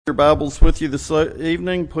Your Bibles with you this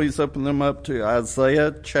evening, please open them up to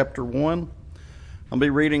Isaiah chapter 1. I'll be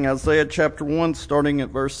reading Isaiah chapter 1 starting at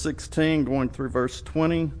verse 16 going through verse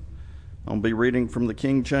 20. I'll be reading from the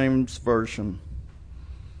King James Version.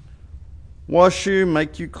 Wash you,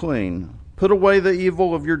 make you clean. Put away the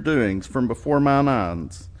evil of your doings from before mine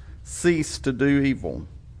eyes. Cease to do evil.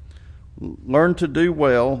 Learn to do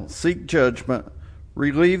well, seek judgment,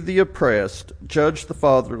 relieve the oppressed, judge the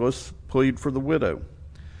fatherless, plead for the widow.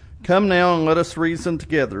 Come now and let us reason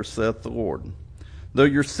together, saith the Lord. Though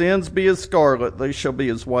your sins be as scarlet, they shall be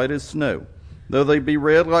as white as snow. Though they be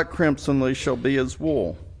red like crimson, they shall be as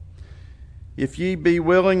wool. If ye be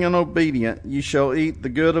willing and obedient, ye shall eat the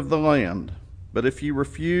good of the land. But if ye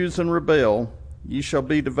refuse and rebel, ye shall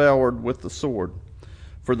be devoured with the sword.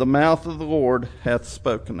 For the mouth of the Lord hath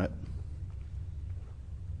spoken it.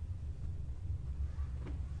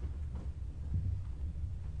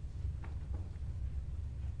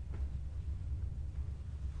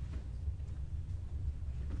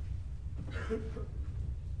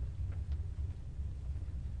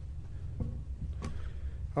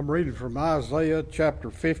 I'm reading from Isaiah chapter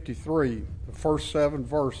 53, the first 7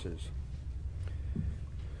 verses.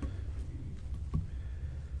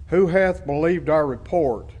 Who hath believed our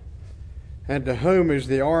report, and to whom is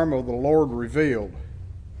the arm of the Lord revealed?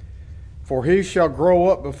 For he shall grow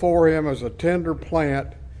up before him as a tender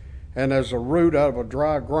plant, and as a root out of a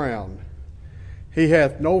dry ground. He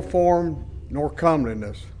hath no form nor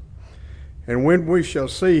comeliness, and when we shall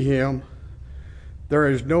see him, there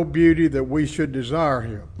is no beauty that we should desire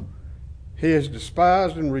him. He is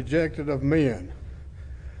despised and rejected of men,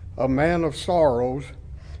 a man of sorrows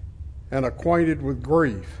and acquainted with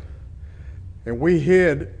grief. And we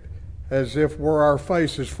hid as if were our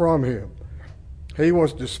faces from him. He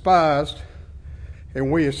was despised,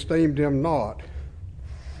 and we esteemed him not.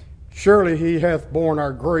 Surely he hath borne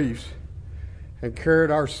our griefs and carried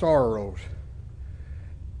our sorrows.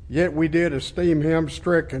 Yet we did esteem him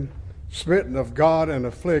stricken, smitten of God, and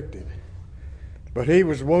afflicted. But he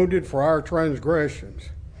was wounded for our transgressions.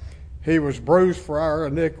 He was bruised for our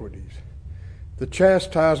iniquities. The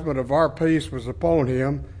chastisement of our peace was upon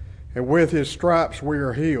him, and with his stripes we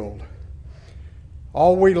are healed.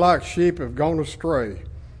 All we like sheep have gone astray.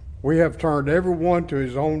 We have turned every one to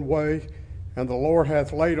his own way, and the Lord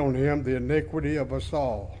hath laid on him the iniquity of us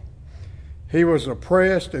all. He was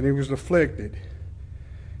oppressed and he was afflicted,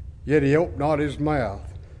 yet he opened not his mouth.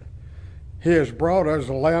 He is brought as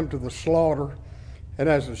a lamb to the slaughter, and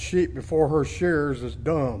as a sheep before her shearers is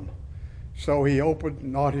dumb. So he opened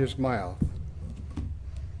not his mouth.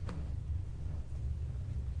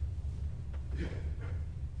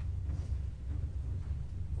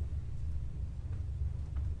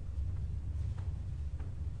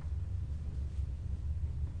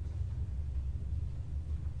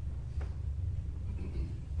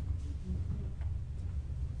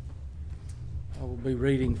 I will be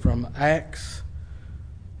reading from Acts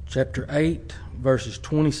chapter 8, verses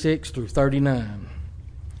 26 through 39.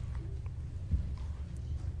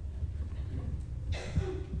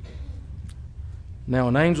 Now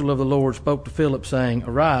an angel of the Lord spoke to Philip, saying,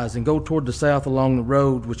 Arise, and go toward the south along the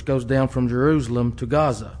road which goes down from Jerusalem to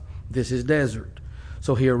Gaza. This is desert.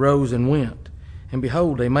 So he arose and went. And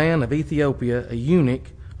behold, a man of Ethiopia, a eunuch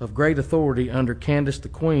of great authority under Candace the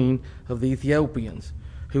queen of the Ethiopians,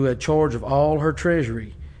 who had charge of all her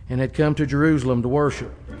treasury, and had come to Jerusalem to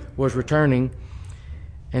worship, was returning,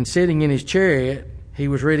 and sitting in his chariot, he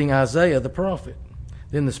was reading Isaiah the prophet.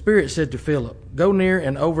 Then the Spirit said to Philip, Go near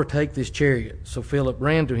and overtake this chariot. So Philip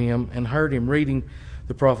ran to him and heard him reading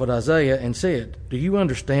the prophet Isaiah, and said, Do you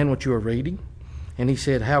understand what you are reading? And he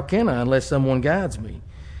said, How can I unless someone guides me?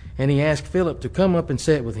 And he asked Philip to come up and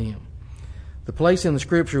sit with him. The place in the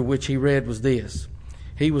scripture which he read was this: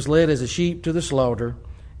 He was led as a sheep to the slaughter,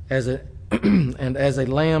 and as a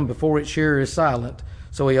lamb before its shearer is silent,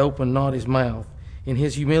 so he opened not his mouth. In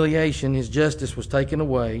his humiliation his justice was taken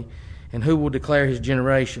away, and who will declare his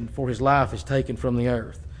generation? For his life is taken from the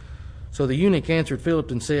earth. So the eunuch answered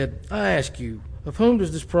Philip and said, I ask you, of whom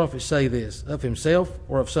does this prophet say this? Of himself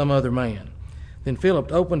or of some other man? Then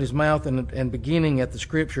Philip opened his mouth and beginning at the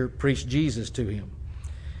scripture, preached Jesus to him.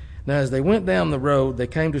 Now as they went down the road, they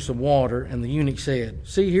came to some water, and the eunuch said,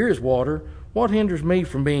 See, here is water. What hinders me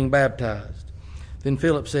from being baptized? Then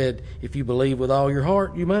Philip said, If you believe with all your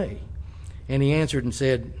heart, you may. And he answered and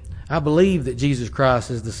said, I believe that Jesus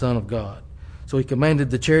Christ is the Son of God. So he commanded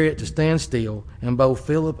the chariot to stand still, and both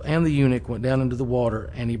Philip and the eunuch went down into the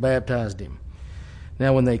water, and he baptized him.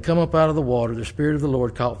 Now when they come up out of the water, the Spirit of the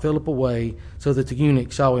Lord caught Philip away, so that the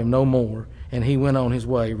eunuch saw him no more, and he went on his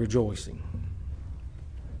way rejoicing.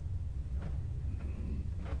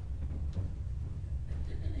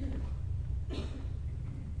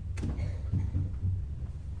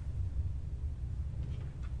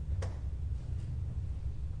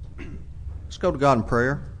 Let's go to God in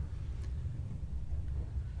prayer.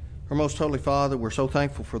 Our most holy Father, we're so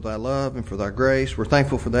thankful for thy love and for thy grace. We're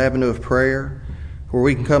thankful for the avenue of prayer, where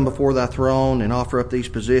we can come before thy throne and offer up these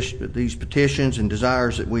petitions and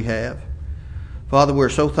desires that we have. Father, we're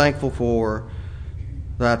so thankful for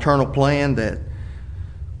thy eternal plan that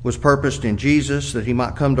was purposed in Jesus, that he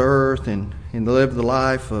might come to earth and live the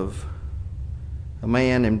life of a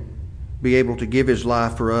man and be able to give his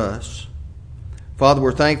life for us. Father,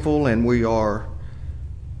 we're thankful and we are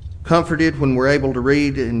comforted when we're able to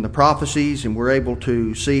read in the prophecies and we're able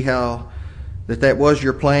to see how that was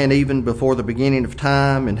your plan even before the beginning of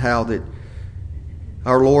time, and how that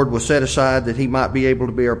our Lord was set aside that he might be able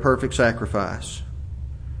to be our perfect sacrifice.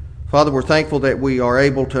 Father, we're thankful that we are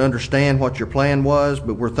able to understand what your plan was,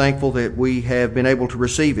 but we're thankful that we have been able to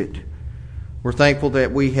receive it. We're thankful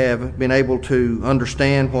that we have been able to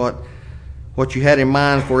understand what you had in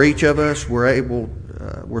mind for each of us. We're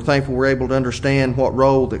thankful we're able to understand what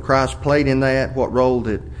role that Christ played in that, what role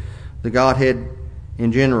that the Godhead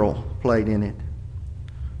in general played in it.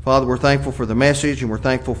 Father, we're thankful for the message, and we're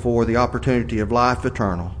thankful for the opportunity of life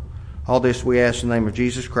eternal. All this we ask in the name of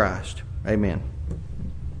Jesus Christ. Amen.